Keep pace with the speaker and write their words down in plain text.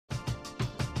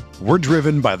We're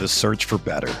driven by the search for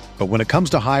better. But when it comes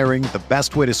to hiring, the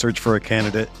best way to search for a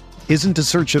candidate isn't to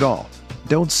search at all.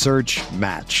 Don't search,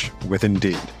 match with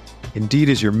Indeed. Indeed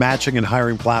is your matching and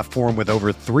hiring platform with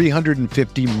over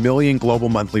 350 million global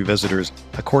monthly visitors,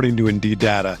 according to Indeed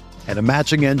data, and a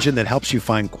matching engine that helps you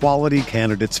find quality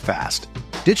candidates fast.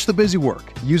 Ditch the busy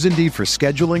work. Use Indeed for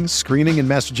scheduling, screening, and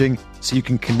messaging so you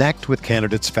can connect with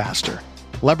candidates faster.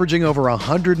 Leveraging over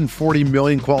 140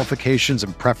 million qualifications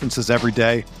and preferences every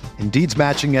day, Indeed's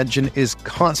matching engine is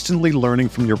constantly learning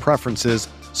from your preferences,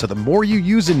 so the more you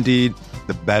use Indeed,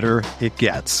 the better it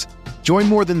gets. Join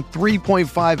more than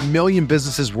 3.5 million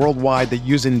businesses worldwide that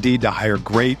use Indeed to hire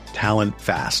great talent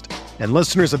fast. And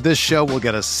listeners of this show will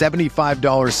get a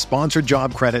 $75 sponsored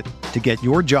job credit to get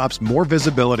your jobs more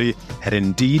visibility at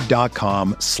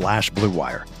Indeed.com/Blue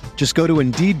Wire. Just go to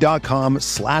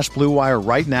Indeed.com/Blue Wire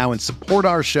right now and support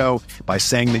our show by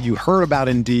saying that you heard about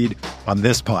Indeed on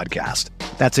this podcast.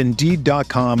 That's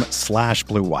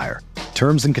Indeed.com/Blue Wire.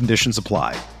 Terms and conditions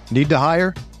apply. Need to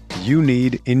hire? You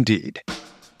need Indeed.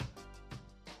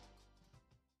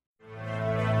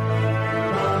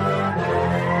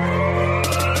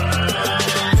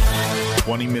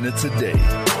 20 minutes a day,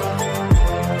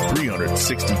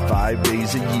 365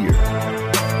 days a year.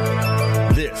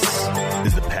 This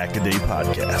is the Pack-A-Day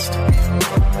Podcast.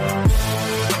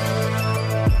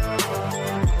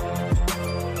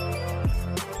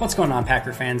 What's going on,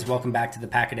 Packer fans? Welcome back to the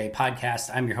Pack-A-Day Podcast.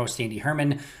 I'm your host, Andy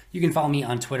Herman. You can follow me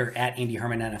on Twitter at Andy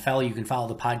Herman NFL. You can follow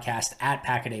the podcast at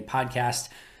Pack-A-Day Podcast.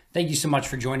 Thank you so much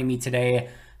for joining me today.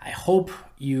 I hope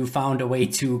you found a way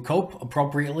to cope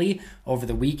appropriately over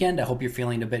the weekend. I hope you're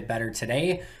feeling a bit better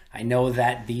today. I know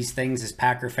that these things as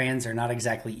Packer fans are not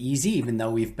exactly easy, even though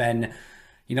we've been,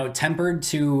 tempered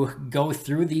to go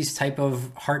through these type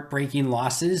of heartbreaking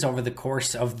losses over the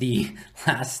course of the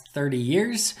last 30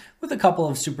 years with a couple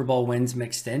of Super Bowl wins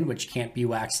mixed in, which can't be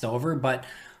waxed over. But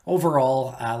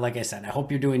overall, like I said, I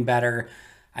hope you're doing better.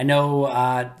 I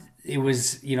know, it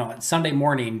was, Sunday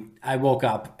morning, I woke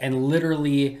up and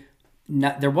literally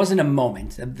there wasn't a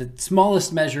moment, the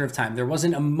smallest measure of time, there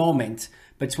wasn't a moment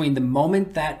between the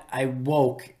moment that I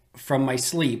woke from my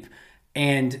sleep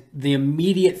and the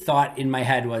immediate thought in my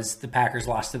head was the Packers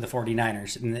lost to the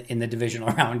 49ers in the divisional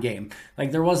round game.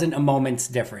 Like, there wasn't a moment's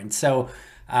difference. So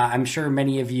I'm sure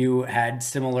many of you had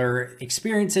similar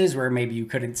experiences where maybe you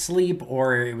couldn't sleep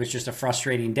or it was just a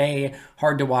frustrating day,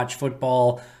 hard to watch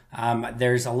football.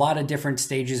 There's a lot of different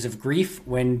stages of grief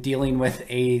when dealing with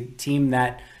a team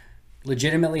that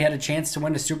legitimately had a chance to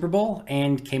win a Super Bowl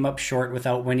and came up short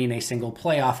without winning a single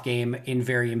playoff game in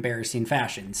very embarrassing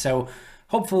fashion. So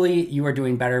hopefully you are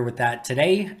doing better with that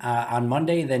today on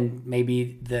Monday than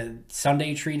maybe the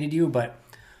Sunday treated you. But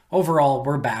overall,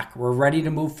 we're back. We're ready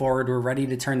to move forward. We're ready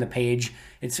to turn the page.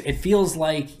 It feels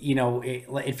like,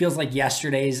 it feels like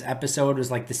yesterday's episode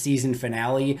was like the season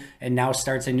finale, and now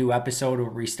starts a new episode where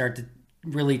we start to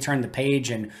really turn the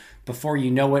page. And before you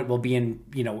know it, we'll be in,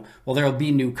 there'll be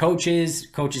new coaches.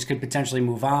 Coaches could potentially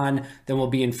move on. Then we'll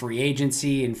be in free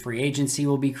agency, and free agency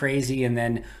will be crazy. And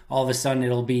then all of a sudden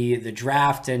it'll be the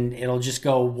draft, and it'll just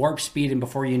go warp speed. And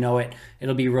before you know it,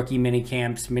 it'll be rookie mini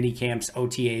camps,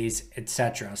 OTAs,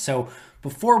 etc. So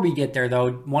before we get there,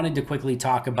 though, wanted to quickly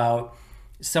talk about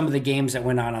some of the games that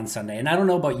went on Sunday. And I don't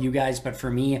know about you guys, but for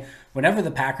me, whenever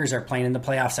the Packers are playing in the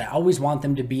playoffs, I always want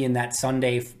them to be in that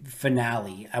Sunday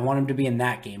finale. I want them to be in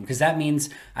that game because that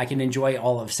means I can enjoy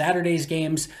all of Saturday's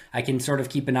games. I can sort of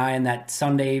keep an eye on that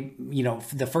Sunday,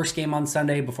 the first game on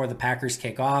Sunday before the Packers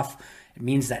kick off. It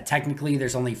means that technically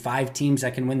there's only 5 teams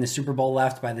that can win the Super Bowl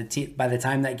left by the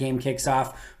time that game kicks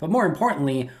off. But more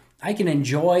importantly, I can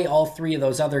enjoy all 3 of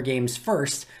those other games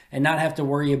first and not have to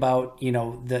worry about,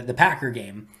 the Packer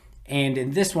game. And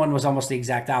in this one was almost the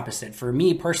exact opposite. For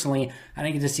me personally, I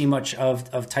didn't get to see much of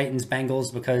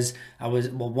Titans-Bengals because I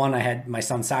had my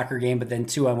son's soccer game, but then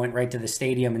 2, I went right to the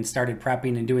stadium and started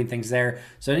prepping and doing things there.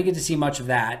 So I didn't get to see much of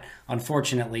that,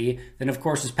 unfortunately. Then, of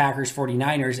course, was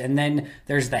Packers-49ers, and then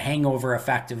there's the hangover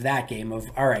effect of that game of,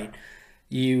 all right,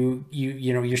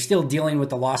 you're still dealing with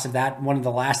the loss of that. One of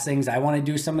the last things I want to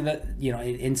do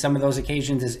in some of those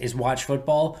occasions is watch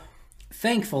football.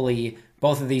 Thankfully,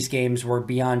 both of these games were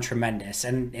beyond tremendous.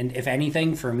 And if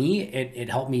anything, for me, it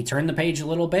helped me turn the page a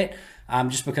little bit,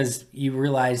 just because you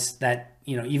realize that,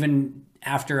 even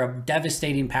after a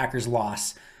devastating Packers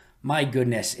loss, my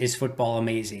goodness, is football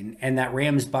amazing. And that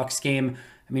Rams-Bucks game,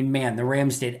 the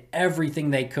Rams did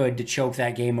everything they could to choke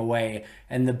that game away,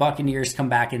 and the Buccaneers come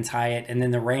back and tie it, and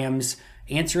then the Rams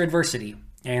answer adversity.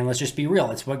 And let's just be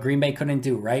real, it's what Green Bay couldn't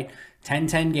do, right?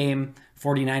 10-10 game,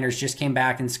 49ers just came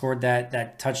back and scored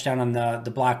that touchdown on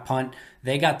the block punt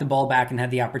They got the ball back and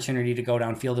had the opportunity to go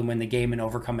downfield and win the game and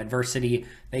overcome adversity.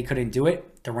 They couldn't do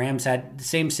it. The Rams had the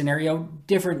same scenario,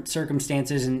 different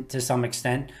circumstances and to some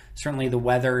extent. Certainly the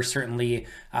weather,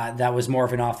 that was more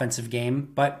of an offensive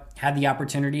game, but had the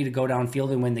opportunity to go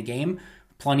downfield and win the game.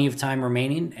 Plenty of time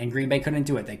remaining, and Green Bay couldn't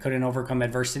do it. They couldn't overcome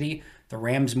adversity. The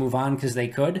Rams move on because they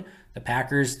could. The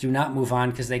Packers do not move on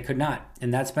because they could not.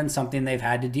 And that's been something they've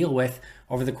had to deal with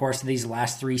over the course of these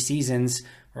last 3 seasons,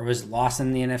 where it was loss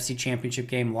in the NFC Championship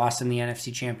game, loss in the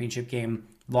NFC Championship game,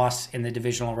 loss in the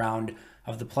divisional round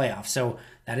of the playoffs. So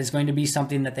that is going to be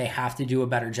something that they have to do a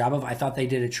better job of. I thought they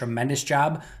did a tremendous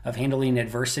job of handling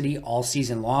adversity all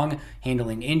season long,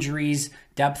 handling injuries,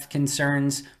 depth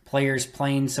concerns, players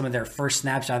playing some of their first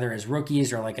snaps either as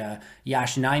rookies or like a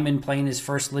Yash Nyman playing his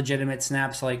first legitimate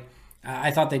snaps.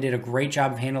 I thought they did a great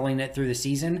job of handling it through the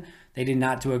season. They did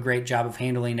not do a great job of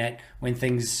handling it when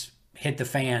things hit the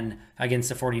fan against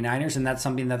the 49ers, and that's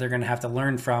something that they're going to have to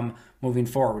learn from moving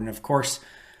forward. And of course,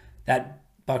 that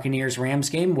Buccaneers-Rams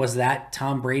game was that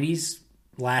Tom Brady's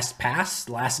last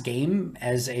game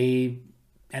as a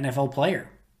NFL player.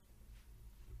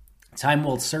 Time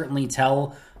will certainly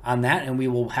tell on that, and we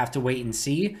will have to wait and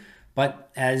see.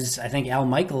 But as I think Al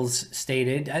Michaels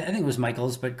stated, I think it was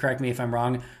Michaels, but correct me if I'm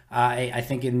wrong. I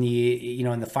think in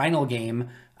the final game,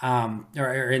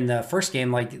 or in the first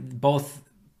game, both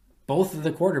of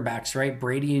the quarterbacks, right,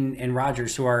 Brady and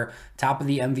Rodgers, who are top of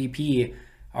the MVP,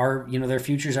 are, their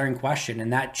futures are in question,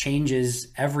 and that changes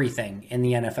everything in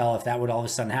the NFL if that would all of a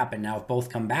sudden happen. Now, if both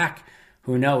come back,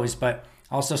 who knows? But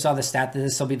also saw the stat that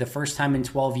this will be the first time in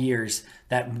 12 years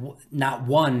that not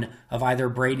one of either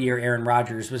Brady or Aaron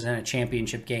Rodgers was in a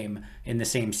championship game in the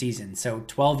same season. So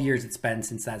 12 years it's been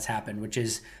since that's happened, which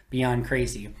is beyond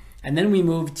crazy. And then we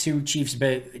moved to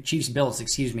Chiefs-Bills,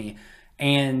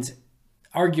 and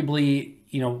arguably,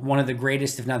 one of the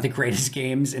greatest, if not the greatest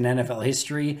games in NFL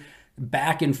history.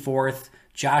 Back and forth.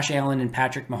 Josh Allen and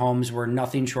Patrick Mahomes were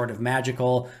nothing short of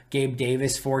magical. Gabe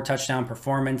Davis, 4-touchdown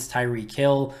performance. Tyreek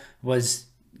Hill was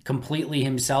completely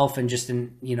himself and just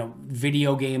an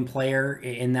video game player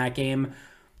in that game.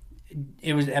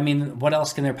 It was, what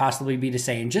else can there possibly be to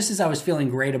say? And just as I was feeling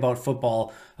great about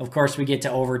football, of course we get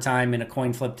to overtime and a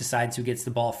coin flip decides who gets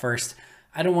the ball first.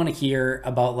 I don't want to hear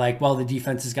about the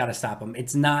defense has got to stop them.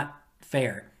 It's not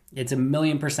fair. It's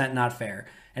 1,000,000% not fair.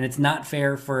 And it's not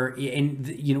fair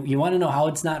you want to know how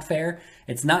it's not fair?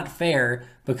 It's not fair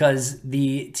because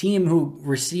the team who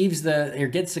gets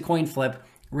the coin flip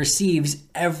receives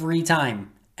every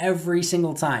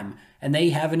single time. And they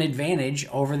have an advantage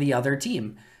over the other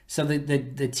team. So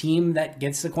the team that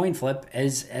gets the coin flip,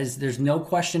 as there's no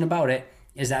question about it,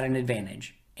 is at an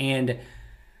advantage. And,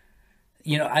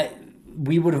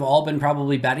 we would have all been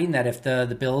probably betting that if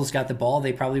the Bills got the ball,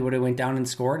 they probably would have went down and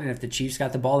scored. And if the Chiefs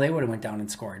got the ball, they would have went down and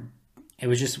scored. It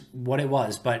was just what it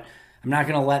was. But I'm not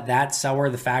going to let that sour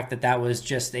the fact that was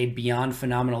just a beyond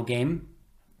phenomenal game.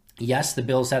 Yes, the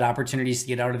Bills had opportunities to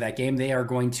get out of that game. They are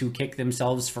going to kick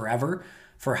themselves forever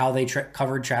for how they didn't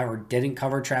cover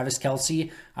Travis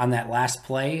Kelce on that last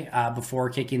play before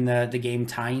kicking the game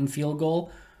tying field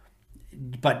goal.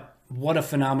 But what a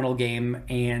phenomenal game.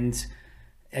 And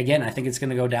again, I think it's going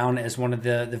to go down as one of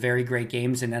the very great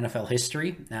games in NFL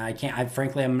history.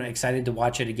 Frankly, I'm excited to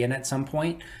watch it again at some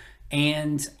point.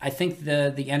 And I think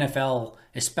the NFL,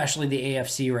 especially the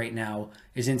AFC right now,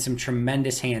 is in some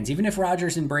tremendous hands. Even if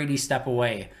Rodgers and Brady step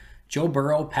away, Joe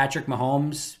Burrow, Patrick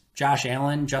Mahomes, Josh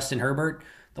Allen, Justin Herbert,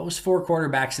 those 4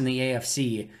 quarterbacks in the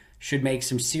AFC should make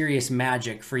some serious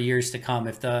magic for years to come.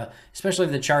 Especially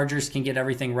if the Chargers can get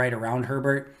everything right around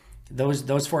Herbert,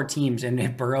 those 4 teams, and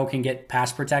if Burrow can get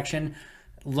pass protection,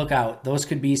 look out. Those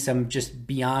could be some just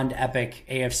beyond epic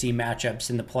AFC matchups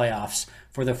in the playoffs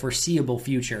for the foreseeable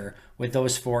future with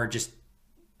those 4 just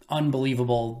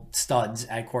unbelievable studs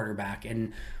at quarterback.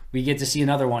 And we get to see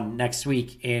another one next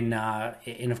week in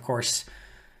of course,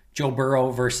 Joe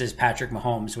Burrow versus Patrick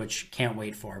Mahomes, which can't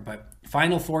wait for. But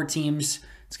final 4 teams,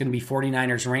 it's going to be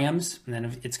 49ers, Rams, and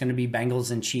then it's going to be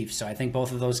Bengals and Chiefs. So I think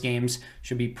both of those games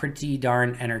should be pretty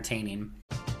darn entertaining.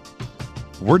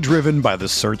 We're driven by the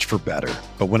search for better.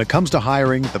 But when it comes to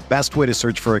hiring, the best way to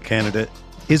search for a candidate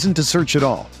isn't to search at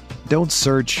all. Don't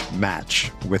search,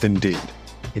 match with Indeed.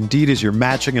 Indeed is your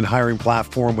matching and hiring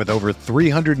platform with over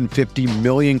 350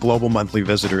 million global monthly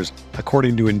visitors,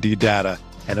 according to Indeed data,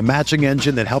 and a matching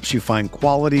engine that helps you find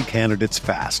quality candidates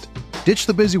fast. Ditch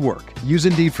the busy work. Use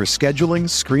Indeed for scheduling,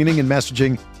 screening, and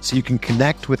messaging so you can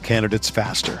connect with candidates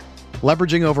faster.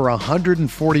 Leveraging over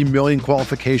 140 million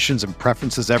qualifications and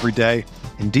preferences every day,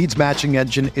 Indeed's matching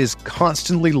engine is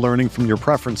constantly learning from your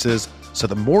preferences, so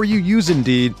the more you use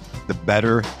Indeed, the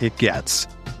better it gets.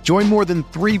 Join more than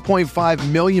 3.5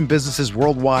 million businesses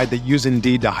worldwide that use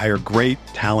Indeed to hire great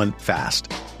talent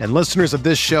fast. And listeners of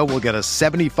this show will get a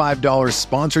 $75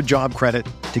 sponsored job credit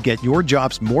to get your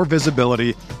jobs more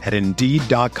visibility at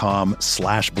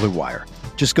Indeed.com/Blue Wire.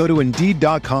 Just go to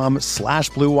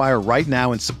Indeed.com/Blue Wire right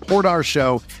now and support our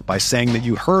show by saying that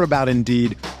you heard about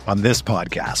Indeed on this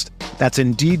podcast. That's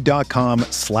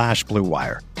Indeed.com/Blue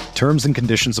Wire. Terms and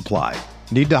conditions apply.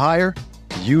 Need to hire?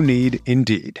 You need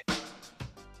Indeed.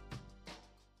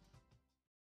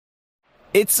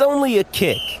 It's only a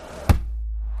kick,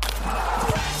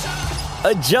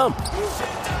 a jump,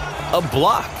 a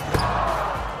block.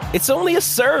 It's only a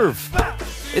serve.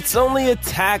 It's only a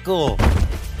tackle,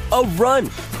 a run.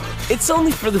 It's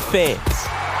only for the fans.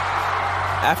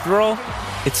 After all,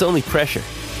 it's only pressure.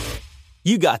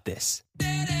 You got this.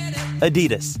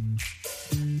 Adidas.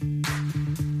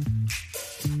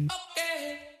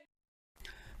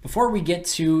 Before we get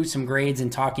to some grades and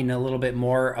talking a little bit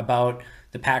more about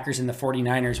the Packers and the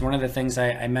 49ers, one of the things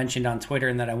I mentioned on Twitter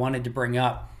and that I wanted to bring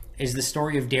up is the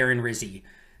story of Darren Rizzi.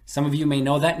 Some of you may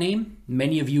know that name.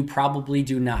 Many of you probably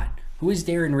do not. Who is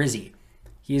Darren Rizzi?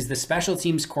 He is the special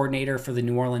teams coordinator for the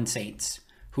New Orleans Saints,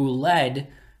 who led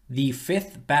the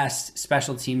fifth best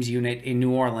special teams unit in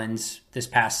New Orleans this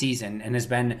past season and has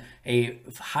been a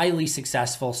highly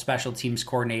successful special teams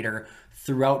coordinator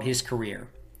throughout his career.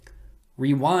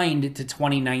 Rewind to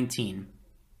 2019.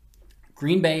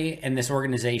 Green Bay and this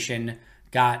organization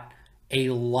got a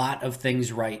lot of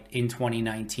things right in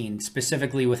 2019,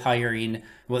 specifically with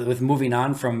moving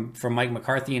on from Mike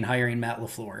McCarthy and hiring Matt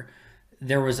LaFleur.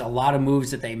 There was a lot of moves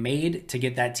that they made to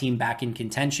get that team back in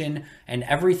contention, and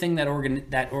everything the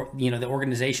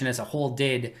organization as a whole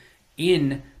did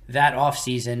in that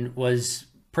offseason was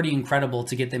pretty incredible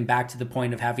to get them back to the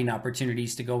point of having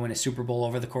opportunities to go win a Super Bowl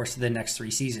over the course of the next 3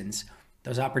 seasons.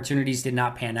 Those opportunities did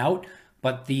not pan out,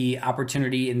 but the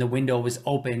opportunity in the window was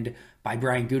opened by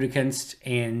Brian Gutekunst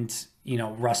and,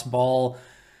 Russ Ball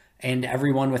and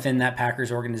everyone within that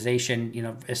Packers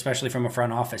organization, especially from a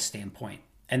front office standpoint.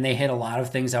 And they hit a lot of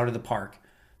things out of the park.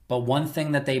 But one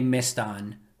thing that they missed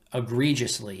on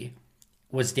egregiously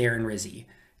was Darren Rizzi.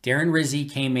 Darren Rizzi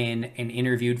came in and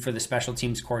interviewed for the special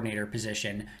teams coordinator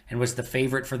position and was the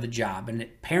favorite for the job. And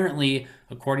apparently,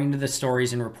 according to the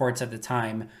stories and reports at the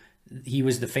time, he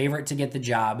was the favorite to get the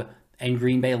job, and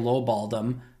Green Bay lowballed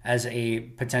him as a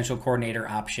potential coordinator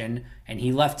option, and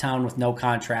he left town with no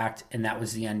contract, and that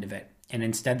was the end of it. And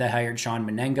instead they hired Sean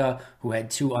Menenga, who had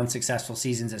 2 unsuccessful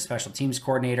seasons as special teams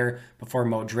coordinator before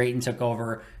Mo Drayton took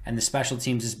over, and the special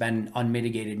teams has been an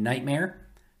unmitigated nightmare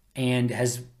and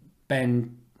has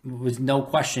been, with no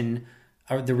question,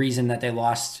 the reason that they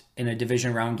lost in a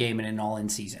division round game in an all-in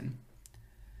season.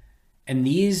 And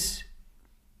these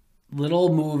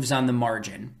little moves on the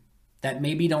margin that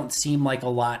maybe don't seem like a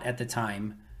lot at the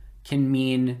time can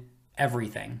mean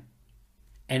everything.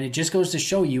 And it just goes to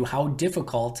show you how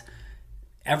difficult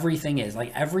everything is.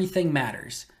 Like, everything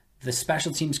matters. The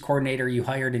special teams coordinator you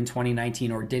hired in 2019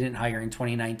 or didn't hire in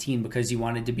 2019 because you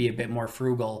wanted to be a bit more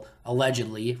frugal,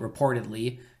 allegedly,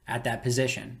 reportedly, at that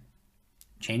position,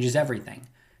 changes everything.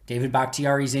 David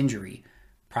Bakhtiari's injury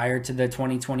prior to the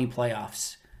 2020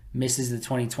 playoffs, misses the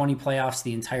 2020 playoffs,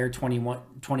 the entire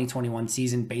 2021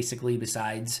 season, basically,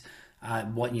 besides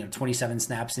 27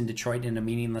 snaps in Detroit in a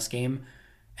meaningless game,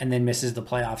 and then misses the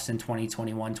playoffs in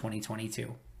 2021,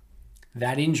 2022.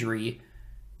 That injury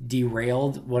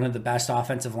derailed one of the best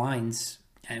offensive lines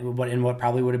and what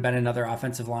probably would have been another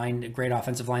great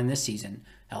offensive line this season.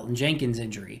 Elton Jenkins'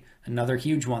 injury, another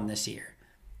huge one this year.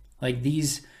 Like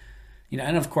these,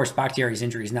 and of course Bakhtiari's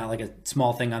injury is not like a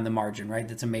small thing on the margin, right?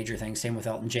 That's a major thing. Same with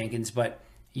Elton Jenkins. But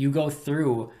you go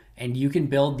through and you can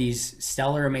build these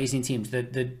stellar, amazing teams. The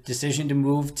decision to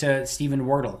move to Stephen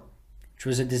Wordle, which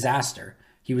was a disaster.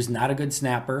 He was not a good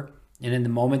snapper. And in the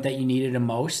moment that you needed him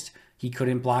most, he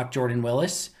couldn't block Jordan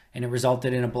Willis. And it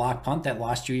resulted in a block punt that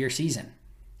lost you your season.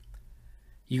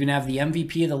 You can have the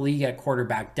MVP of the league at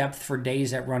quarterback, depth for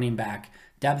days at running back,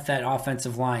 depth at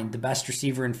offensive line, the best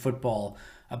receiver in football,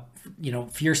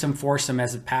 fearsome foursome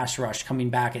as a pass rush coming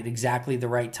back at exactly the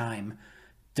right time.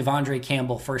 Devondre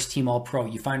Campbell, first team All-Pro.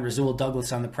 You find Rasul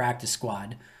Douglas on the practice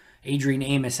squad. Adrian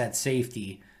Amos at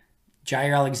safety.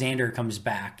 Jair Alexander comes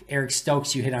back. Eric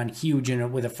Stokes you hit on huge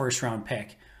with a first-round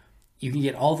pick. You can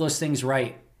get all those things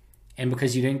right, and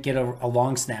because you didn't get a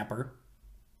long snapper,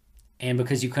 and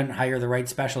because you couldn't hire the right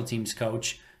special teams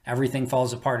coach, everything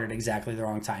falls apart at exactly the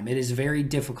wrong time. It is very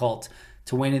difficult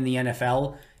to win in the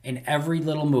NFL, and every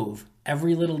little move,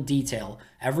 every little detail,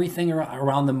 everything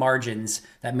around the margins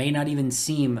that may not even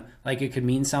seem like it could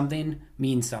mean something,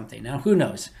 means something. Now, who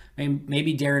knows?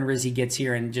 Maybe Darren Rizzi gets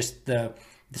here and just the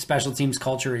The special teams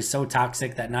culture is so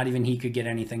toxic that not even he could get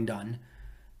anything done.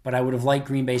 But I would have liked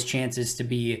Green Bay's chances to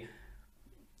be,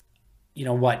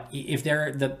 if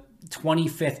they're the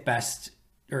 25th best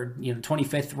or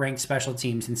 25th ranked special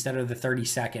teams instead of the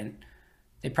 32nd,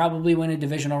 they probably win a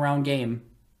divisional round game,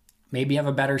 maybe have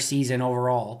a better season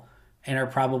overall, and are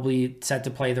probably set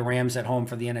to play the Rams at home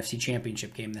for the NFC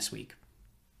Championship game this week.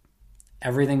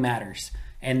 Everything matters.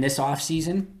 And this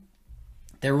offseason,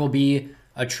 there will be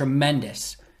a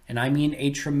tremendous, and I mean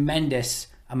a tremendous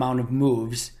amount of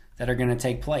moves that are going to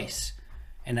take place.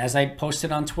 And as I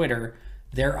posted on Twitter,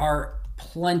 there are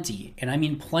plenty, and I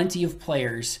mean plenty of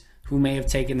players who may have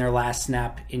taken their last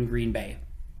snap in Green Bay.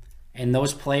 And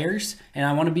those players, and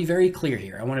I want to be very clear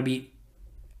here. I want to be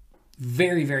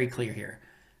very, very clear here.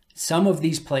 Some of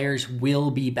these players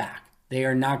will be back. They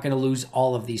are not going to lose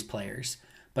all of these players.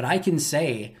 But I can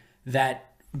say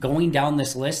that going down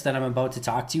this list that I'm about to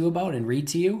talk to you about and read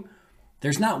to you,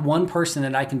 there's not one person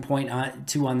that I can point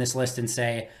to on this list and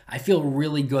say, I feel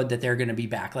really good that they're going to be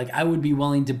back. Like, I would be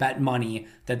willing to bet money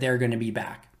that they're going to be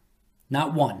back.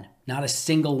 Not one. Not a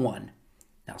single one.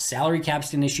 Now, salary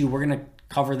cap's an issue. We're going to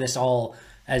cover this all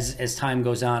as time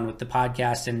goes on with the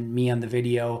podcast and me on the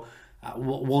video.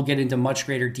 We'll get into much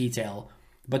greater detail.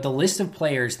 But the list of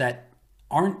players that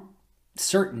aren't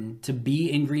certain to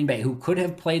be in Green Bay, who could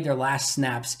have played their last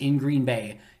snaps in Green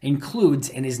Bay, includes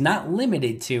and is not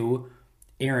limited to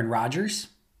Aaron Rodgers,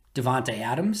 Devontae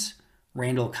Adams,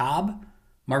 Randall Cobb,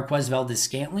 Marquez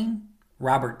Valdes-Scantling,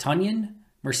 Robert Tonyan,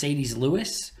 Mercedes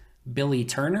Lewis, Billy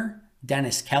Turner,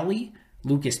 Dennis Kelly,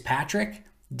 Lucas Patrick,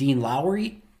 Dean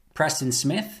Lowry, Preston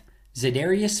Smith,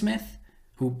 Zadarius Smith,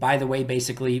 who, by the way,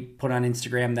 basically put on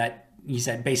Instagram that he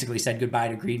said goodbye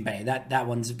to Green Bay. That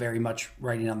one's very much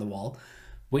writing on the wall.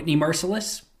 Whitney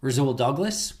Merciless, Rasul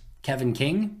Douglas, Kevin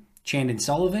King, Chandon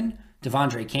Sullivan,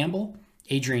 Devondre Campbell,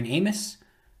 Adrian Amos,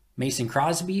 Mason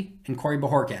Crosby, and Corey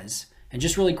Bojorquez. And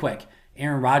just really quick,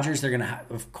 Aaron Rodgers, they're going to,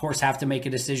 of course, have to make a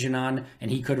decision on, and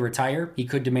he could retire. He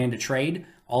could demand a trade.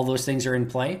 All those things are in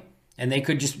play. And they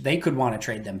could want to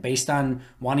trade them based on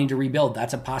wanting to rebuild.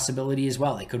 That's a possibility as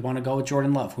well. They could want to go with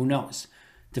Jordan Love. Who knows?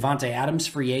 Devontae Adams,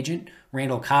 free agent.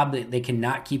 Randall Cobb, they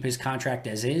cannot keep his contract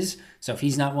as is. So if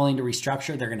he's not willing to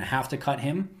restructure, they're going to have to cut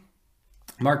him.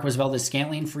 Marquez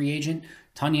Valdes-Scantling, free agent.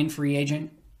 Tonyan, free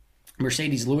agent.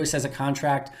 Mercedes Lewis has a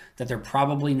contract that they're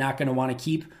probably not going to want to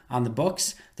keep on the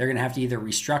books. They're going to have to either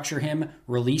restructure him,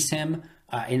 release him,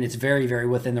 and it's very, very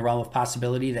within the realm of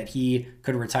possibility that he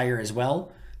could retire as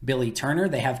well. Billy Turner,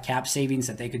 they have cap savings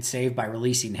that they could save by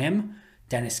releasing him.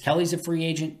 Dennis Kelly's a free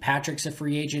agent. Patrick's a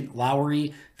free agent.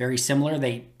 Lowry, very similar.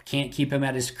 They can't keep him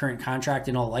at his current contract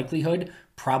in all likelihood.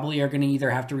 Probably are going to either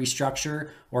have to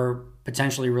restructure or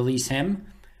potentially release him.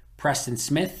 Preston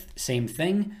Smith, same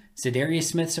thing. Zadarius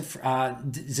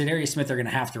Smith they're going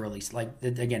to have to release. Like,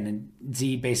 again,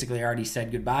 Z basically already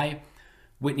said goodbye.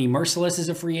 Whitney Merciless is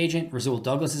a free agent. Rasul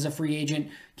Douglas is a free agent.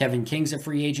 Kevin King's a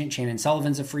free agent. Chandon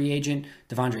Sullivan's a free agent.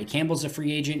 Devondre Campbell's a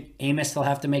free agent. Amos, they'll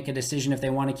have to make a decision if they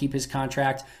want to keep his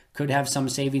contract. Could have some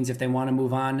savings if they want to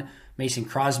move on. Mason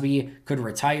Crosby could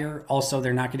retire. Also,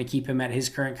 they're not going to keep him at his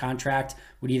current contract.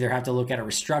 Would either have to look at a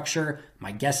restructure.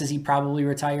 My guess is he probably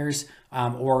retires,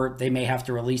 or they may have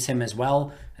to release him as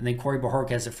well. And then Corey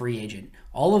Bojorquez is a free agent.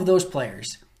 All of those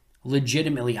players,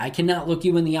 legitimately, I cannot look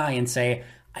you in the eye and say,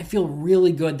 I feel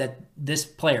really good that this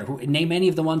player, who name any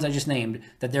of the ones I just named,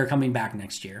 that they're coming back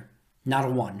next year. Not a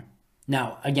one.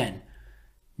 Now, again,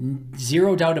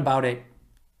 zero doubt about it.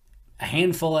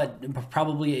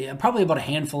 Probably about a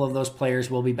handful of those players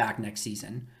will be back next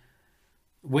season.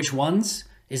 Which ones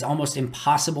is almost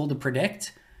impossible to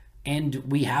predict, and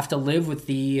we have to live with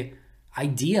the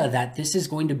idea that this is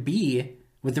going to be,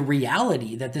 with the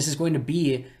reality that this is going to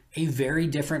be a very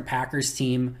different Packers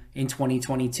team in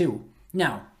 2022.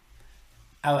 Now,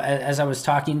 as I was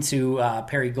talking to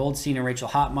Perry Goldstein and Rachel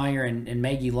Hotmeyer and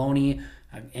Maggie Loney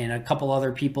and a couple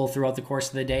other people throughout the course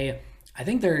of the day, I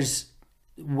think there's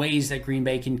ways that Green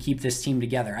Bay can keep this team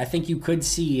together. I think you could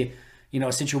see,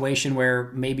 a situation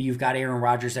where maybe you've got Aaron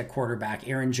Rodgers at quarterback,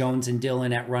 Aaron Jones and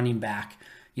Dillon at running back.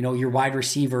 Your wide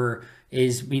receiver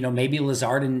is, maybe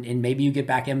Lazard and maybe you get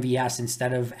back MVS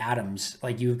instead of Adams.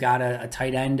 Like, you've got a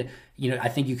tight end. I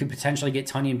think you could potentially get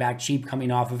Tonyan back cheap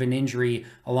coming off of an injury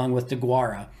along with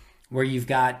DeGuara, where you've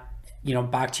got,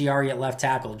 Bakhtiari at left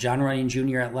tackle, John Runyon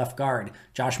Jr. at left guard,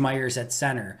 Josh Myers at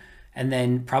center, and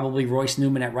then probably Royce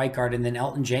Newman at right guard, and then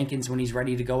Elton Jenkins when he's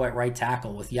ready to go at right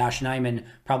tackle, with Yosh Nijman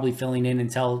probably filling in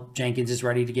until Jenkins is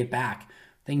ready to get back.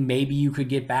 I think maybe you could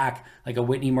get back like a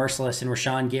Whitney Merciless and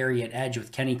Rashawn Gary at edge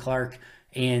with Kenny Clark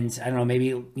and, I don't know,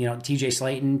 maybe, TJ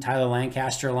Slayton, Tyler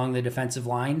Lancaster along the defensive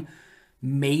line.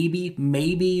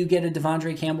 Maybe you get a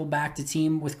Devondre Campbell back to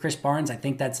team with Chris Barnes. I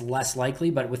think that's less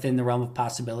likely, but within the realm of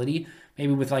possibility.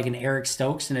 Maybe with like an Eric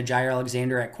Stokes and a Jair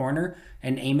Alexander at corner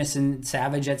and Amos and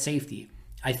Savage at safety.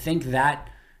 I think that,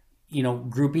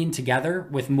 grouping together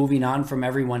with moving on from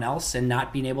everyone else and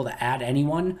not being able to add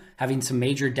anyone, having some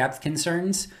major depth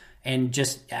concerns, and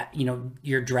just,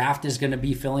 your draft is going to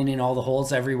be filling in all the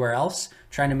holes everywhere else,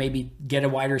 trying to maybe get a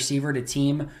wide receiver to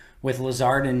team with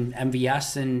Lazard and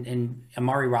MVS and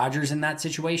Amari Rodgers in that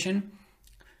situation.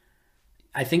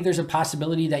 I think there's a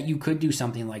possibility that you could do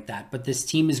something like that, but this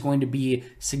team is going to be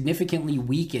significantly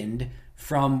weakened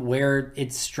from where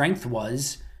its strength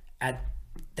was at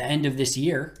the end of this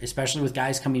year, especially with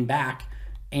guys coming back,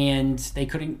 and they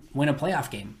couldn't win a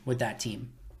playoff game with that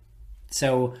team.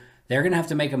 So they're going to have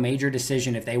to make a major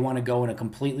decision if they want to go in a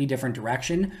completely different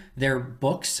direction. Their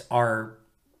books are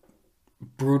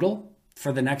brutal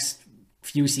for the next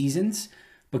few seasons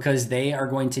because they are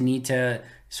going to need to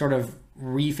sort of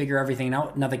refigure everything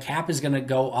out. Now the cap is going to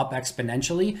go up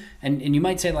exponentially, and you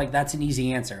might say like that's an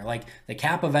easy answer. Like the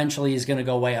cap eventually is going to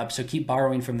go way up, so keep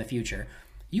borrowing from the future.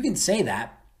 You can say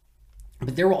that,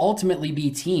 but there will ultimately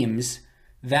be teams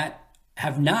that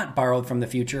have not borrowed from the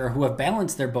future or who have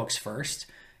balanced their books first.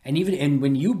 And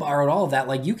when you borrowed all of that,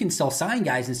 like you can still sign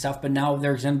guys and stuff, but now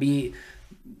there's going to be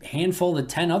handful to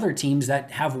 10 other teams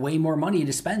that have way more money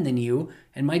to spend than you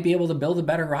and might be able to build a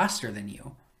better roster than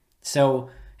you. So,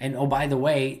 and oh, by the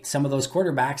way, some of those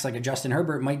quarterbacks like a Justin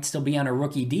Herbert might still be on a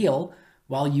rookie deal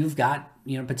while you've got,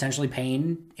 potentially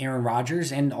paying Aaron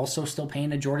Rodgers and also still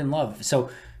paying a Jordan Love. So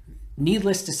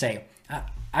needless to say,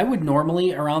 I would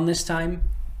normally around this time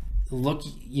look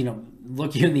you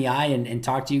in the eye and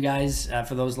talk to you guys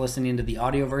for those listening to the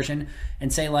audio version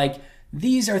and say like,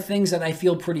 these are things that I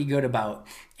feel pretty good about.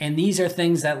 And these are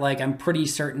things that like I'm pretty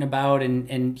certain about,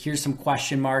 and here's some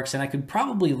question marks. And I could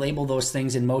probably label those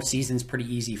things in most seasons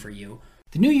pretty easy for you.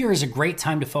 The new year is a great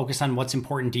time to focus on what's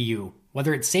important to you.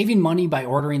 Whether it's saving money by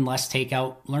ordering less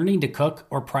takeout, learning to cook,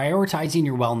 or prioritizing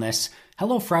your wellness,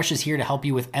 HelloFresh is here to help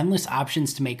you with endless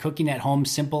options to make cooking at home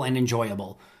simple and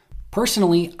enjoyable.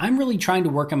 Personally, I'm really trying to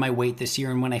work on my weight this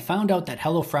year, and when I found out that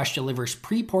HelloFresh delivers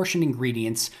pre-portioned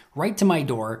ingredients right to my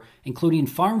door, including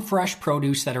farm-fresh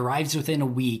produce that arrives within a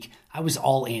week, I was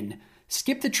all in.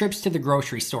 Skip the trips to the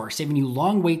grocery store, saving you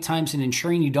long wait times and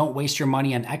ensuring you don't waste your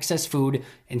money on excess food,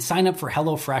 and sign up for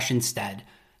HelloFresh instead.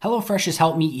 HelloFresh has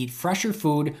helped me eat fresher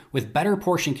food with better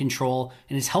portion control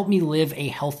and has helped me live a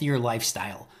healthier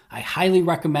lifestyle. I highly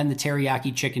recommend the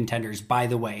teriyaki chicken tenders, by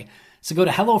the way. So go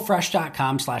to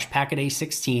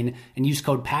HelloFresh.com/Packaday16 and use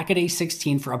code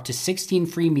Packaday16 for up to 16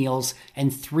 free meals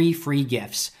and 3 free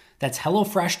gifts. That's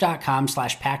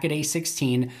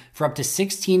HelloFresh.com/Packaday16 for up to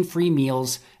 16 free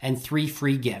meals and 3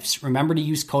 free gifts. Remember to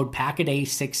use code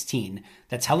Packaday16.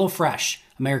 That's HelloFresh,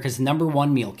 America's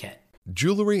 #1 meal kit.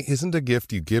 Jewelry isn't a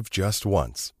gift you give just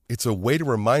once. It's a way to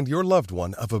remind your loved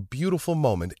one of a beautiful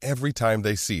moment every time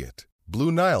they see it.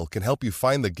 Blue Nile can help you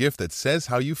find the gift that says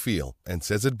how you feel and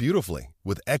says it beautifully,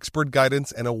 with expert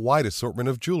guidance and a wide assortment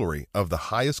of jewelry of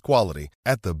the highest quality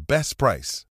at the best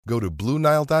price. Go to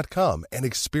BlueNile.com and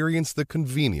experience the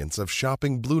convenience of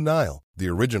shopping Blue Nile, the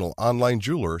original online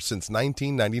jeweler since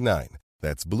 1999.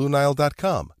 That's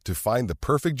BlueNile.com to find the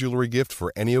perfect jewelry gift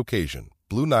for any occasion.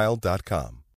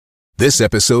 BlueNile.com. This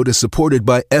episode is supported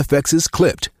by FX's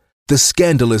Clipped, the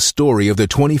scandalous story of the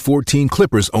 2014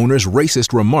 Clippers owner's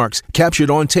racist remarks captured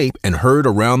on tape and heard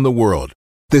around the world.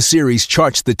 The series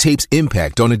charts the tape's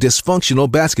impact on a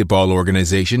dysfunctional basketball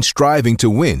organization striving to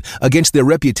win against their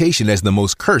reputation as the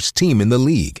most cursed team in the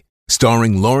league.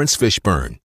 Starring Lawrence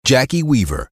Fishburne, Jackie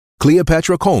Weaver,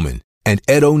 Cleopatra Coleman, and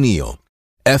Ed O'Neill.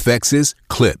 FX's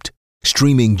Clipped,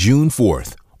 streaming June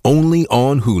 4th, only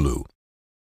on Hulu.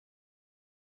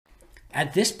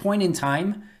 At this point in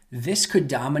time, this could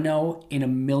domino in a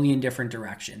million different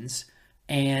directions.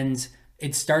 And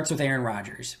it starts with Aaron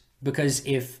Rodgers. Because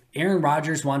if Aaron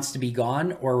Rodgers wants to be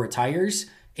gone or retires,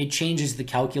 it changes the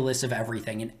calculus of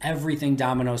everything. And everything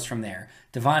dominoes from there.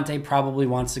 Devontae probably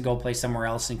wants to go play somewhere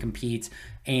else and compete.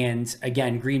 And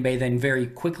again, Green Bay then very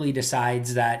quickly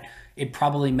decides that it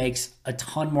probably makes a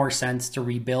ton more sense to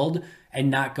rebuild and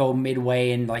not go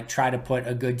midway and like try to put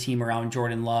a good team around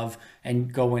Jordan Love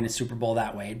and go win a Super Bowl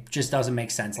that way. It just doesn't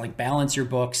make sense. Like balance your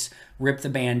books, rip the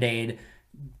Band-Aid,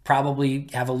 probably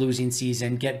have a losing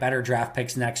season, get better draft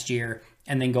picks next year,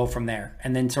 and then go from there.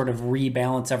 And then sort of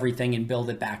rebalance everything and build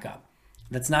it back up.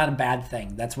 That's not a bad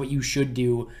thing. That's what you should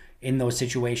do in those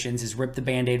situations, is rip the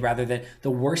Band-Aid rather than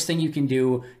the worst thing you can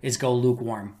do is go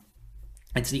lukewarm.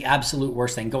 It's the absolute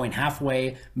worst thing. Going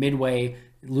halfway, midway,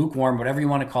 lukewarm, whatever you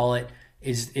want to call it,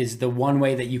 is the one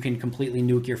way that you can completely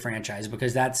nuke your franchise,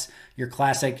 because that's your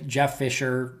classic Jeff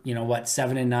Fisher,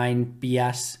 7-9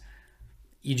 BS.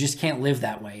 You just can't live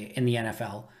that way in the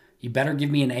NFL. You better give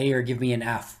me an A or give me an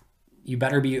F. You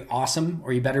better be awesome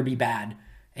or you better be bad.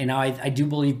 And now I do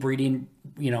believe breeding,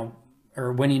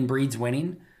 or winning breeds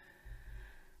winning.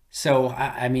 So,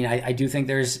 I do think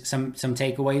there's some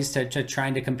takeaways to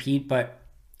trying to compete, but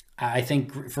I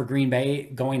think for Green Bay,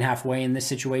 going halfway in this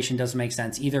situation doesn't make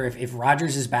sense. Either if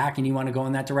Rodgers is back and you want to go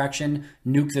in that direction,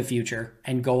 nuke the future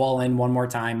and go all in one more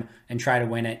time and try to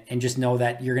win it. And just know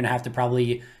that you're going to have to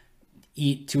probably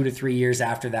eat 2 to 3 years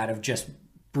after that of just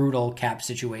brutal cap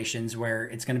situations where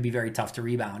it's going to be very tough to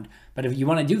rebound. But if you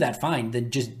want to do that, fine,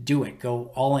 then just do it.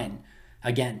 Go all in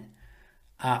again.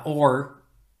 Or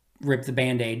rip the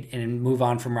Band-Aid and move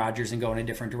on from Rodgers and go in a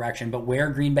different direction. But where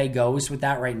Green Bay goes with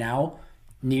that right now,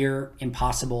 near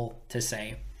impossible to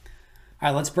say. All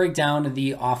right, let's break down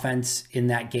the offense in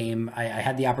that game. I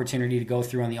had the opportunity to go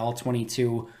through on the all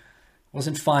 22. It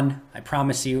wasn't fun, I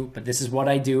promise you, but this is what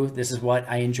I do. This is what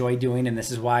I enjoy doing, and this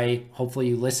is why hopefully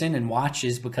you listen and watch,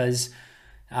 is because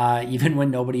even when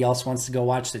nobody else wants to go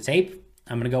watch the tape,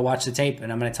 I'm going to go watch the tape,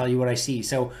 and I'm going to tell you what I see.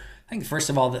 So I think,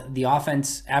 first of all, the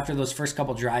offense after those first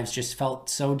couple drives just felt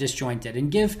so disjointed.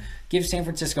 And give San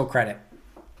Francisco credit.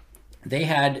 They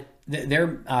had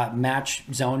their match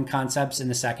zone concepts in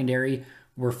the secondary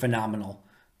were phenomenal.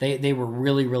 They were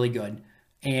really, really good.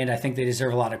 And I think they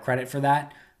deserve a lot of credit for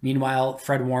that. Meanwhile,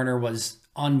 Fred Warner was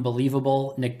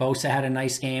unbelievable. Nick Bosa had a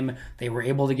nice game. They were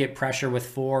able to get pressure with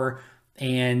 4.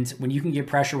 And when you can get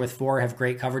pressure with 4, have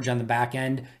great coverage on the back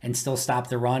end, and still stop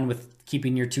the run with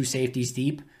keeping your 2 safeties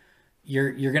deep,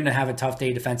 you're going to have a tough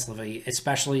day defensively,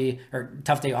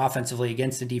 tough day offensively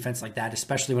against a defense like that,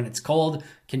 especially when it's cold,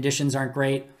 conditions aren't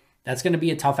great. That's going to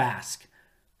be a tough ask.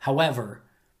 However,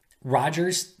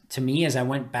 Rodgers, to me, as I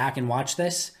went back and watched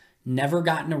this, never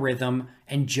got in a rhythm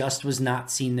and just was not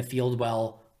seeing the field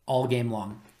well all game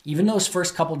long. Even those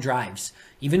first couple drives,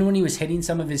 even when he was hitting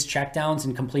some of his checkdowns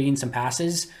and completing some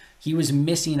passes, he was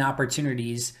missing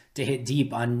opportunities to hit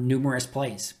deep on numerous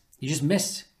plays. He just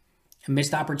missed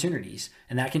opportunities.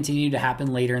 And that continued to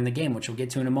happen later in the game, which we'll get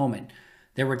to in a moment.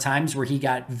 There were times where he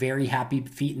got very happy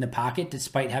feet in the pocket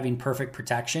despite having perfect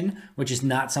protection, which is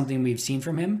not something we've seen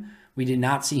from him. We did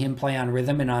not see him play on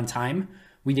rhythm and on time.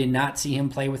 We did not see him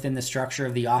play within the structure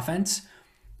of the offense.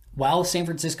 While San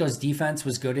Francisco's defense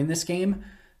was good in this game,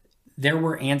 there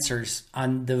were answers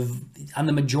on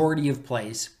the majority of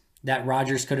plays that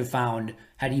Rodgers could have found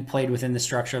had he played within the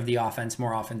structure of the offense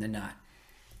more often than not.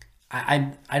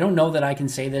 I don't know that I can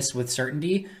say this with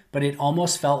certainty, but it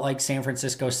almost felt like San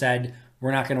Francisco said,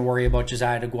 we're not going to worry about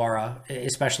Josiah DeGuara,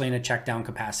 especially in a check down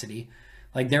capacity.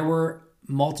 Like, there were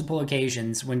multiple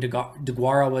occasions when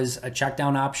DeGuara was a check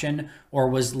down option or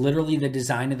was literally the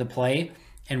design of the play,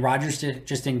 and Rodgers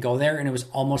just didn't go there, and it was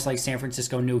almost like San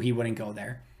Francisco knew he wouldn't go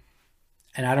there.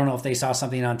 And I don't know if they saw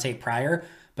something on tape prior,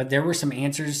 but there were some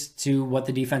answers to what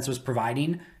the defense was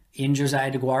providing in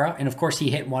Josiah DeGuara. And of course,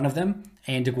 he hit one of them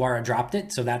and DeGuara dropped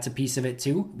it. So that's a piece of it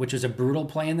too, which was a brutal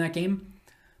play in that game.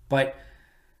 But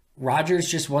Rodgers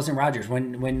just wasn't Rodgers.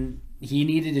 When he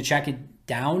needed to check it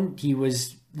down, he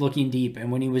was looking deep.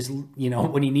 And when he was,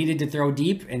 when he needed to throw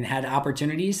deep and had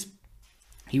opportunities,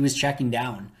 he was checking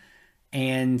down.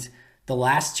 And the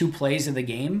last 2 plays of the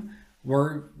game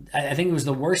were, I think it was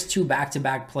the worst 2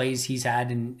 back-to-back plays he's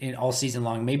had in all season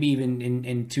long, maybe even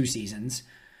in 2 seasons.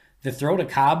 The throw to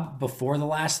Cobb before the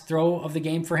last throw of the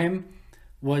game for him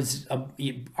was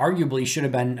arguably should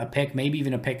have been a pick, maybe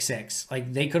even a pick 6.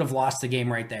 Like, they could have lost the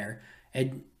game right there.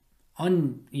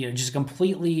 Just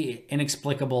completely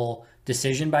inexplicable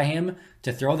decision by him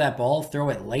to throw that ball, throw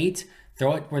it late,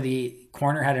 throw it where the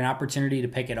corner had an opportunity to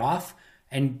pick it off.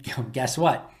 And guess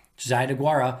what? Josiah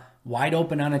DeGuara wide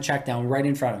open on a check down right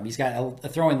in front of him. He's got a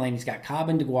throwing lane. He's got Cobb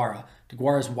and DeGuara.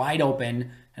 DeGuara's wide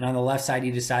open, and on the left side, he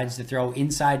decides to throw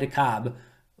inside to Cobb,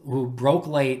 who broke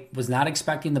late, was not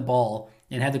expecting the ball,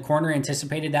 and had the corner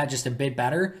anticipated that just a bit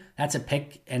better, that's a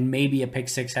pick and maybe a pick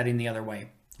 6 heading the other way,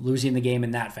 losing the game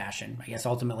in that fashion. I guess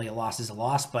ultimately a loss is a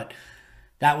loss, but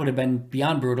that would have been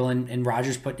beyond brutal, and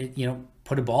Rodgers put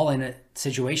a ball in a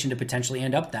situation to potentially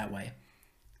end up that way.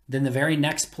 Then the very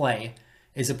next play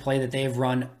is a play that they have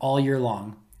run all year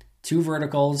long. 2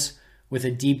 verticals with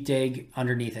a deep dig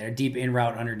underneath it, a deep in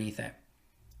route underneath it.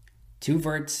 2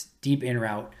 verts, deep in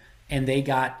route, and they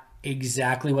got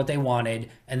exactly what they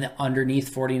wanted, and the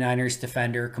underneath 49ers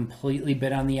defender completely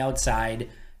bit on the outside,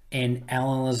 and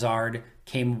Allen Lazard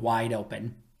came wide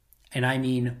open. And I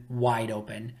mean wide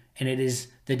open. And it is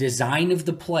the design of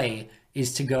the play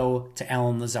is to go to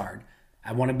Allen Lazard.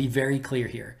 I want to be very clear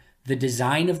here. The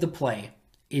design of the play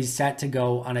is set to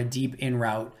go on a deep in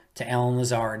route to Allen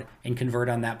Lazard and convert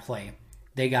on that play.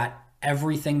 They got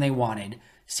everything they wanted.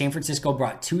 San Francisco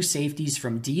brought 2 safeties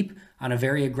from deep on a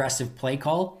very aggressive play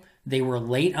call. They were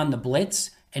late on the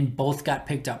blitz and both got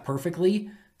picked up perfectly.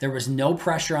 There was no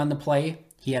pressure on the play.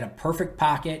 He had a perfect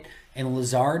pocket, and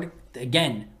Lazard,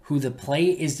 again, who the play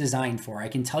is designed for. I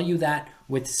can tell you that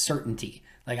with certainty.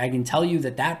 Like, I can tell you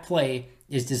that play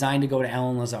is designed to go to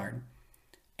Allen Lazard.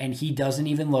 And he doesn't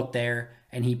even look there,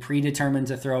 and he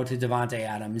predetermines a throw to Davante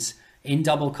Adams in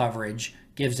double coverage,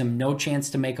 gives him no chance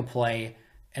to make a play,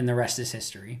 and the rest is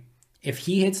history. If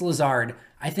he hits Lazard,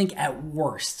 I think at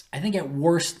worst,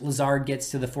 Lazard gets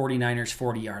to the 49ers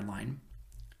 40-yard line.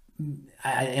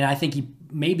 And I think he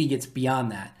maybe gets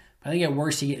beyond that. But I think at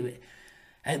worst, the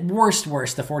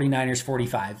 49ers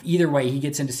 45. Either way, he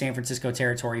gets into San Francisco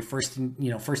territory, first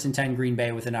and 10 Green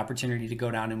Bay with an opportunity to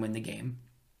go down and win the game.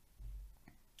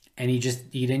 And he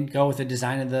didn't go with the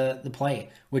design of the play,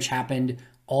 which happened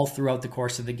all throughout the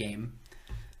course of the game.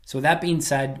 So with that being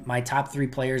said, my top 3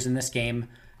 players in this game,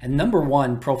 and number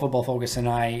 1, Pro Football Focus and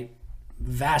I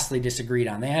vastly disagreed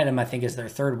on. They had him, I think, as their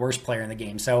 3rd worst player in the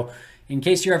game. So in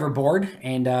case you're ever bored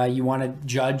and you want to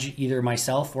judge either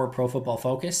myself or Pro Football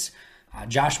Focus,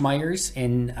 Josh Myers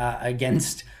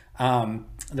against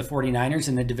the 49ers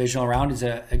in the divisional round is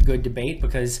a good debate,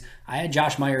 because I had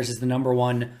Josh Myers as the number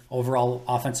 1 overall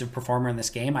offensive performer in this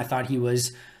game. I thought he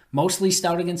was mostly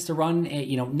stout against the run,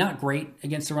 not great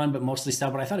against the run, but mostly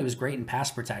stout, but I thought he was great in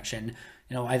pass protection.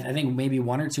 I think maybe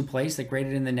 1 or 2 plays that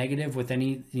graded in the negative with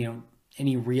any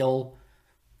real,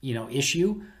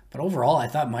 issue. But overall, I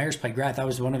thought Myers played great. I thought it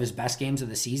was one of his best games of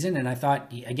the season. And I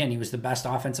thought, he was the best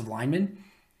offensive lineman.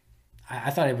 I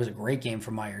thought it was a great game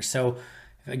for Myers. So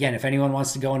again, if anyone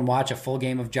wants to go and watch a full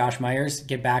game of Josh Myers,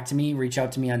 get back to me, reach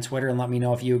out to me on Twitter and let me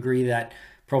know if you agree that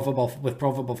Pro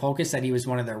Football Focus that he was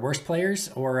one of their worst players,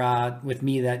 or with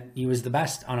me that he was the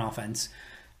best on offense.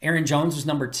 Aaron Jones was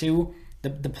number 2.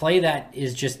 The play that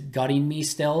is just gutting me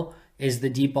still is the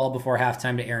deep ball before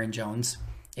halftime to Aaron Jones.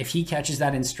 If he catches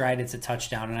that in stride, it's a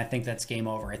touchdown, and I think that's game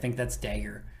over. I think that's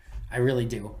dagger. I really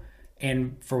do.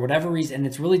 And for whatever reason, and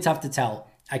it's really tough to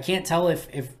tell. I can't tell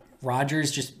if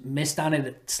Rodgers just missed on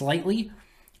it slightly,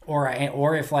 or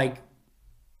if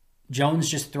Jones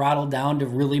just throttled down to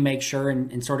really make sure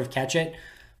and sort of catch it.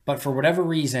 But for whatever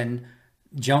reason,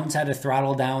 Jones had to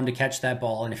throttle down to catch that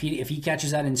ball. And if he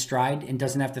catches that in stride and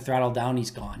doesn't have to throttle down,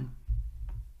 he's gone.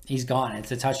 He's gone.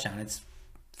 It's a touchdown. It's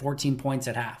 14 points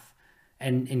at half,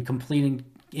 and in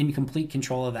complete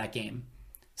control of that game.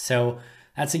 So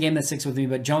that's a game that sticks with me.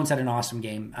 But Jones had an awesome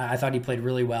game. I thought he played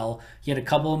really well. He had a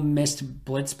couple missed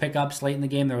blitz pickups late in the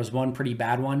game. There was one pretty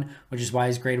bad one, which is why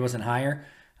his grade wasn't higher.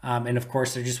 And of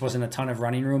course, there just wasn't a ton of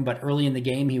running room. But early in the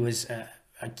game, he was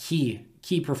a key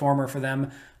performer for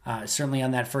them, certainly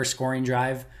on that first scoring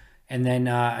drive. And then,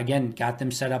 again, got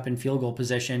them set up in field goal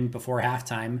position before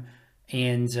halftime.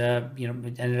 And,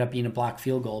 it ended up being a blocked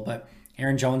field goal. But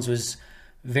Aaron Jones was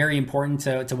very important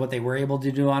to what they were able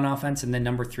to do on offense. And then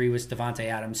number 3 was Davante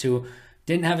Adams, who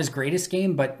didn't have his greatest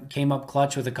game, but came up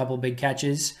clutch with a couple big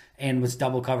catches and was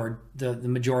double covered the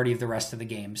majority of the rest of the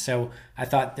game. So I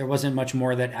thought there wasn't much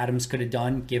more that Adams could have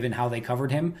done given how they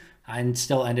covered him, and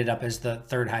still ended up as the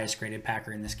 3rd highest graded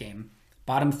Packer in this game.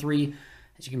 Bottom 3,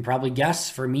 as you can probably guess,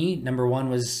 for me, number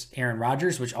 1 was Aaron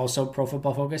Rodgers, which also Pro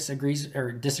Football Focus agrees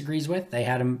or disagrees with. They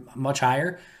had him much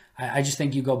higher. I just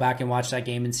think you go back and watch that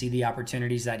game and see the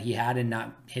opportunities that he had and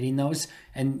not hitting those.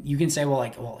 And you can say,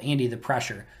 well, Andy, the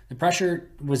pressure. The pressure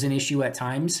was an issue at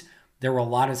times. There were a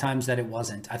lot of times that it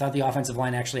wasn't. I thought the offensive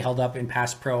line actually held up in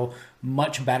pass pro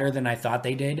much better than I thought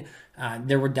they did.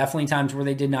 There were definitely times where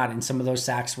they did not, and some of those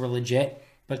sacks were legit.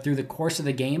 But through the course of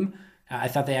the game, I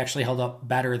thought they actually held up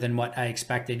better than what I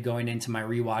expected going into my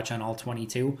rewatch on all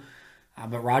 22.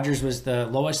 But Rodgers was the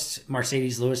lowest.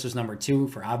 Mercedes Lewis was number 2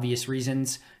 for obvious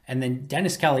reasons. And then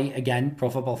Dennis Kelly, again, Pro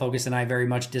Football Focus and I very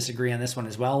much disagree on this one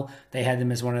as well. They had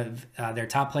him as one of their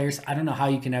top players. I don't know how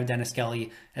you can have Dennis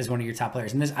Kelly as one of your top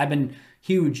players. And I've been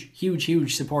huge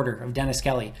supporter of Dennis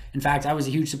Kelly. In fact, I was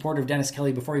a huge supporter of Dennis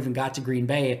Kelly before he even got to Green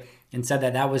Bay, and said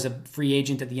that was a free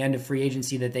agent at the end of free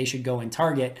agency that they should go and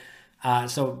target.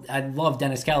 So I love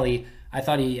Dennis Kelly. I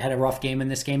thought he had a rough game in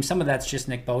this game. Some of that's just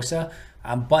Nick Bosa.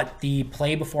 But the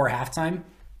play before halftime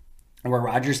where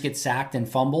Rodgers gets sacked and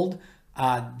fumbled,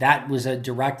 that was a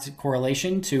direct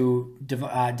correlation to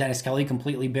Dennis Kelly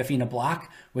completely biffing a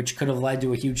block, which could have led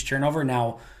to a huge turnover.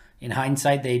 Now, in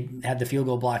hindsight, they had the field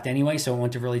goal blocked anyway, so it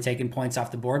wouldn't have really taken points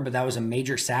off the board, but that was a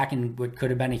major sack and what could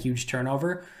have been a huge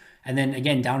turnover. And then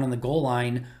again, down on the goal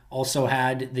line, also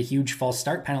had the huge false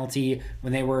start penalty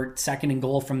when they were 2nd and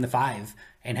goal from the 5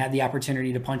 and had the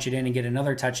opportunity to punch it in and get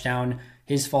another touchdown.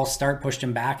 His false start pushed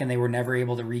him back, and they were never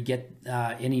able to re-get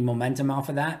any momentum off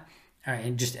of that.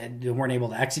 And just they weren't able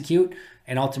to execute,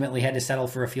 and ultimately had to settle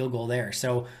for a field goal there.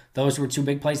 So those were 2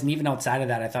 big plays. And even outside of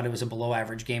that, I thought it was a below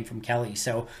average game from Kelly.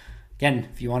 So again,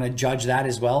 if you want to judge that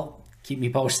as well, keep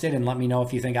me posted and let me know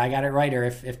if you think I got it right or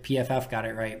if PFF got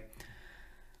it right.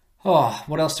 Oh,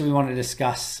 what else do we want to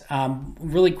discuss?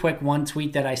 Really quick, one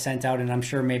tweet that I sent out, and I'm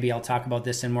sure maybe I'll talk about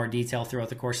this in more detail throughout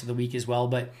the course of the week as well,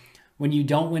 but when you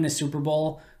don't win a Super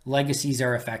Bowl, legacies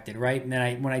are affected, right? And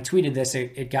then when I tweeted this,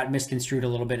 it got misconstrued a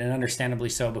little bit, and understandably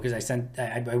so, because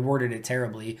I worded it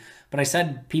terribly. But I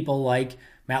said people like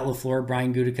Matt LaFleur,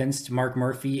 Brian Gutekunst, Mark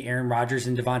Murphy, Aaron Rodgers,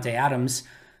 and Davante Adams,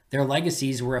 their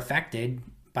legacies were affected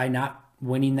by not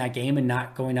winning that game and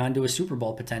not going on to a Super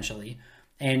Bowl potentially.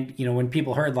 And, when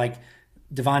people heard like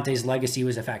Davante's legacy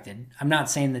was affected, I'm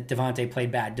not saying that Davante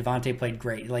played bad. Davante played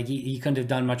great. Like he couldn't have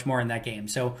done much more in that game.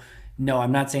 So no,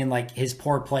 I'm not saying like his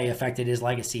poor play affected his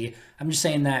legacy. I'm just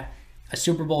saying that a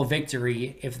Super Bowl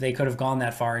victory, if they could have gone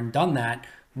that far and done that,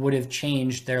 would have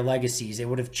changed their legacies. It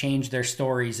would have changed their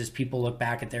stories as people look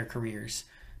back at their careers.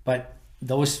 But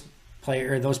those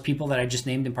people that I just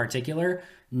named in particular,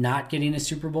 not getting a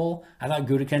Super Bowl, I thought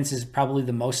Gutekunst is probably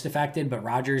the most affected, but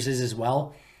Rodgers is as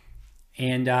well.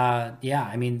 And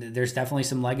there's definitely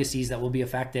some legacies that will be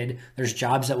affected. There's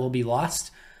jobs that will be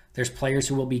lost. There's players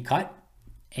who will be cut.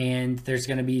 And there's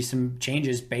going to be some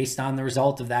changes based on the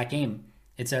result of that game.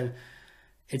 It's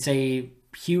a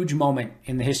huge moment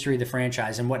in the history of the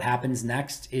franchise, and what happens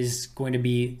next is going to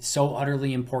be so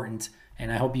utterly important.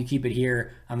 And I hope you keep it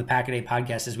here on the Pack a Day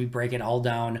podcast as we break it all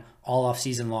down all off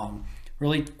season long.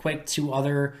 Really quick, 2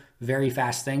 other very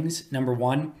fast things. Number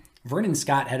 1, Vernon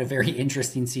Scott had a very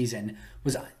interesting season.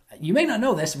 You may not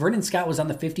know this, Vernon Scott was on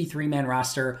the 53-man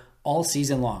roster all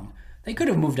season long. They could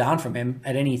have moved on from him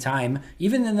at any time,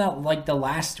 even in the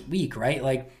last week, right?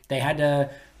 Like they had to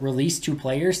release 2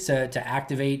 players to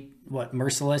activate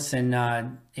Merciless and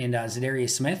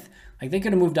Zadarius Smith. Like they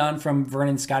could have moved on from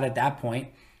Vernon Scott at that point.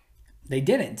 They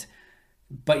didn't,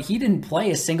 but he didn't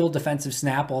play a single defensive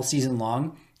snap all season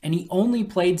long, and he only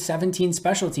played 17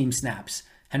 special team snaps.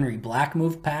 Henry Black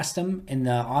moved past him in the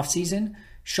offseason.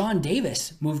 Sean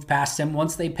Davis moved past him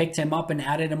once they picked him up and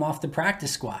added him off the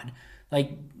practice squad.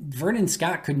 Like Vernon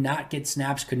Scott could not get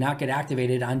snaps, could not get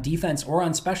activated on defense or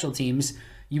on special teams.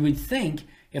 You would think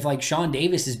if like Sean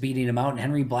Davis is beating him out and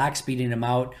Henry Black's beating him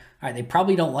out, all right, they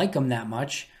probably don't like him that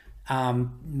much.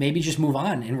 Maybe just move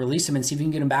on and release him and see if you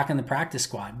can get him back on the practice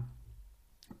squad.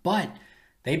 But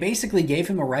they basically gave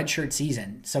him a redshirt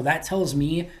season. So that tells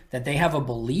me that they have a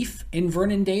belief in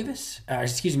Vernon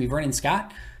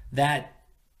Scott, that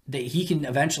he can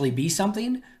eventually be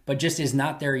something, but just is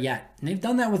not there yet. And they've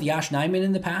done that with Yosh Nijman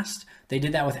in the past. They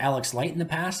did that with Alex Light in the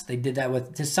past. They did that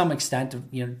with, to some extent,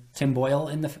 Tim Boyle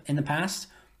in the past.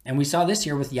 And we saw this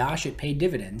year with Yosh, it paid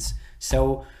dividends.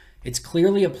 So it's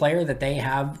clearly a player that they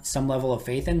have some level of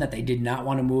faith in, that they did not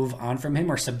want to move on from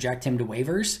him or subject him to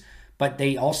waivers, but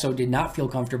they also did not feel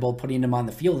comfortable putting him on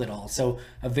the field at all. So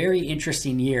a very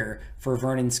interesting year for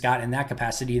Vernon Scott in that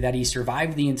capacity, that he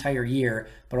survived the entire year,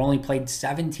 but only played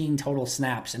 17 total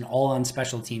snaps and all on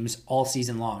special teams all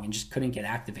season long and just couldn't get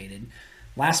activated.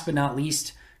 Last but not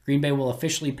least, Green Bay will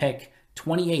officially pick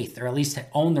 28th, or at least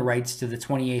own the rights to the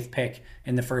 28th pick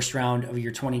in the first round of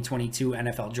your 2022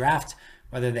 NFL draft.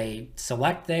 Whether they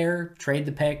select there, trade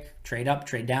the pick, trade up,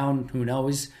 trade down, who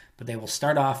knows? But they will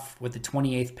start off with the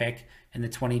 28th pick in the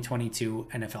 2022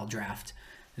 NFL draft.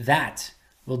 That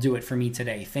will do it for me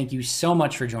today. Thank you so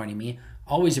much for joining me.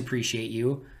 Always appreciate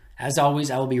you. As always,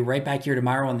 I will be right back here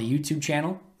tomorrow on the YouTube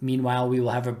channel. Meanwhile, we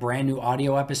will have a brand new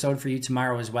audio episode for you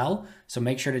tomorrow as well. So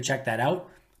make sure to check that out.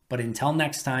 But until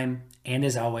next time, and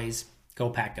as always, go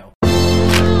Pack Go.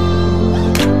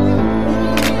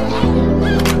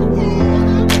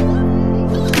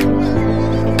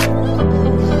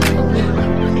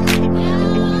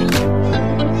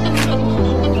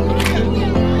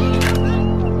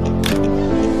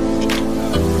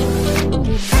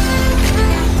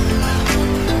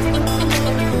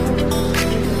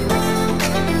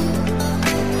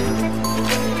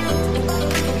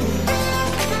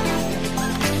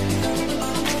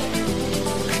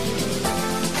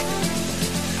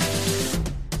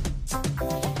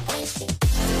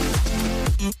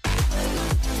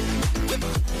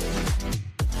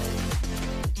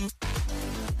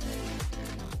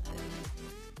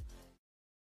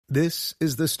 This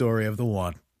is the story of the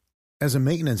one. As a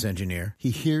maintenance engineer, he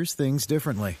hears things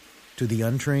differently. To the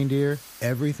untrained ear,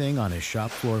 everything on his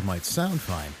shop floor might sound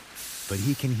fine, but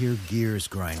he can hear gears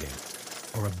grinding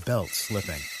or a belt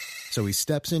slipping. So he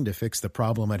steps in to fix the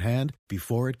problem at hand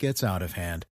before it gets out of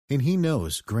hand. And he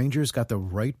knows Grainger's got the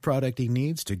right product he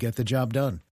needs to get the job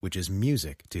done, which is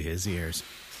music to his ears.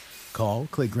 Call,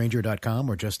 click Grainger.com,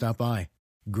 or just stop by.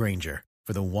 Grainger,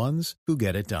 for the ones who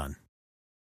get it done.